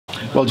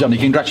Well, Jonny,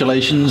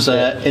 congratulations.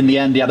 In the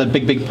end, you had a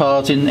big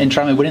part in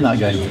Tranmere winning that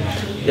game.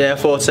 Yeah, I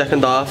thought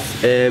second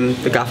half,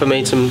 the gaffer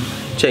made some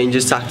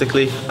changes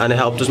tactically and it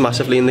helped us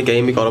massively in the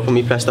game. We got up and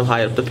we pressed them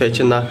higher up the pitch,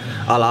 and that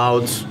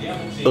allowed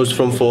us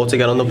front four to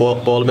get on the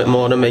ball a bit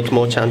more and make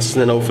more chances,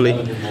 and then hopefully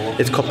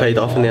it's paid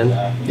off in the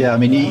end. Yeah, I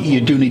mean, you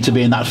do need to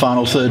be in that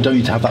final third, don't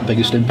you, to have that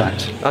biggest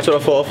impact? That's what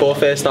I thought for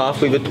first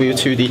half. We were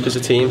too deep as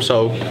a team,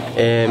 so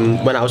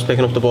when I was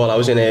picking up the ball I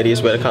was in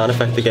areas where it can't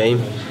affect the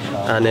game.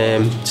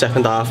 And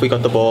second half we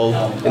got the ball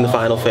in the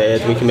final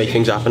third, we can make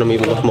things happen and we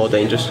look more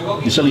dangerous.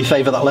 You certainly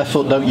favour that left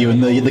foot, don't you?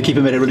 And the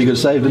keeper made a really good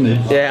save, didn't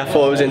he? Yeah, I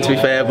thought it was in, to be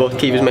fair, but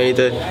keeper's made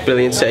a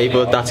brilliant save,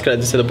 but that's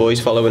credit to the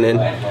boys following in.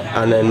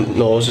 And then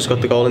Noah's just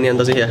got the goal in the end,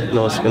 does he? Yeah,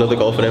 Noah's another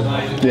goal for him.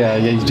 Yeah,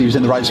 he was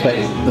in the right spot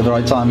at the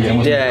right time again,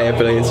 wasn't he? Yeah,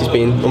 brilliant. He's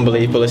been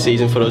unbelievable this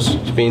season for us.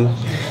 It's been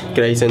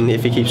great, and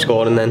if he keeps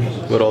scoring then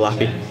we're all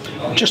happy.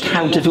 Just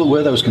how difficult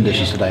were those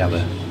conditions today,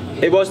 Abby?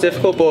 It was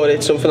difficult, but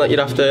it's something that you'd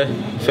have to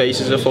face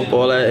as a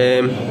footballer.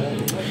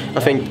 I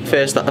think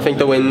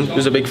the wind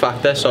was a big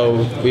factor,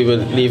 so we were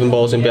leaving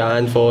balls in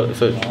behind for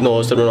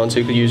Noah's to run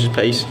onto, who could use his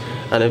pace,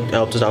 and it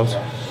helped us out.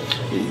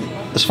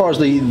 As far as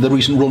the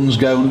recent runs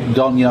gone, you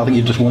know, I think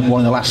you've just won one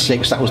in the last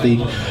 6. That was the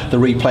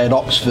replay at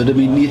Oxford. I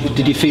mean,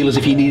 did you feel as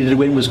if you needed a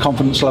win? Was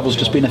confidence levels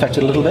just being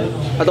affected a little bit?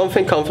 I don't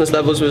think confidence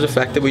levels was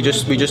affected. We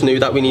just knew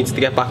that we needed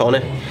to get back on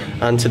it,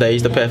 and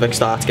today's the perfect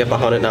start to get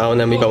back on it now. And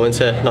then we go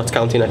into Notts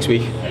County next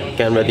week,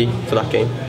 getting ready for that game.